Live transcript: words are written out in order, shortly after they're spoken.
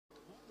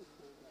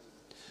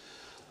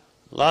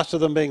Last of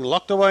them being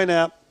locked away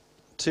now.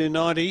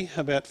 290,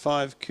 about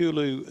 5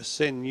 Kulu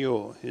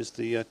Senor is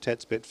the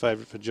Tats Bet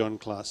favourite for John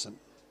Clarkson.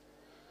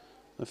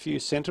 A few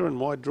centre and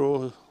wide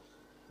draw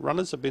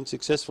runners have been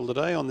successful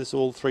today on this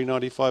all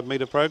 395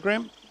 metre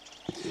program.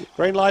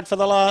 Green light for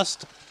the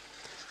last.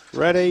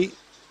 Ready.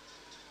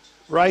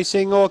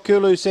 Racing or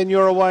Kulu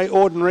Senor away,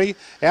 ordinary.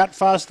 Out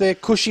fast there,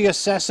 Cushy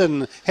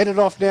Assassin. Headed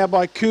off now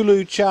by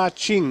Kulu Cha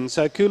Ching.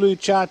 So Kulu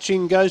Cha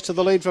Ching goes to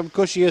the lead from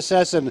Cushy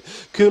Assassin.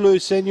 Kulu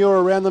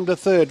Senor around them to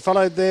third.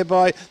 Followed there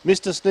by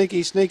Mr.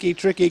 Sneaky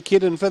Tricky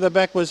Kid. And further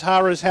back was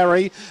Hara's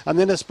Harry. And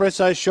then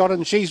Espresso Shot.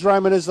 And She's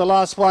Roman is the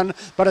last one.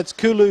 But it's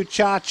Kulu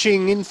Cha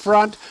Ching in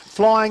front.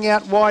 Flying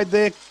out wide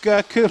there,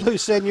 Kulu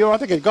Senor. I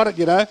think I got it,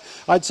 you know.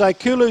 I'd say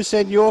Kulu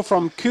Senor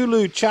from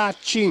Kulu Cha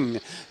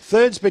Ching.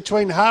 Thirds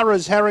between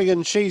Hara's Harry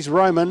and She's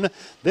Roman.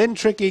 Then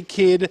Tricky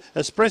Kid,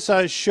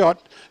 Espresso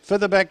Shot.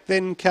 Further back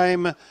then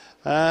came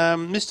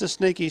Mr.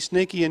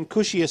 Sneaky and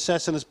Cushy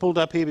Assassin has pulled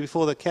up here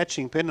before the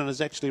catching pen and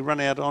has actually run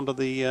out onto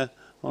the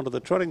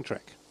trotting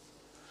track.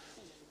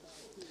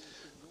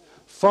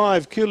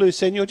 5 Kulu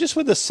Senor, just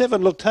with the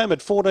 7 looked home at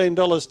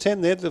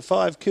 $14.10 there. The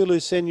 5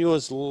 Kulu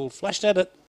Senors flashed at it.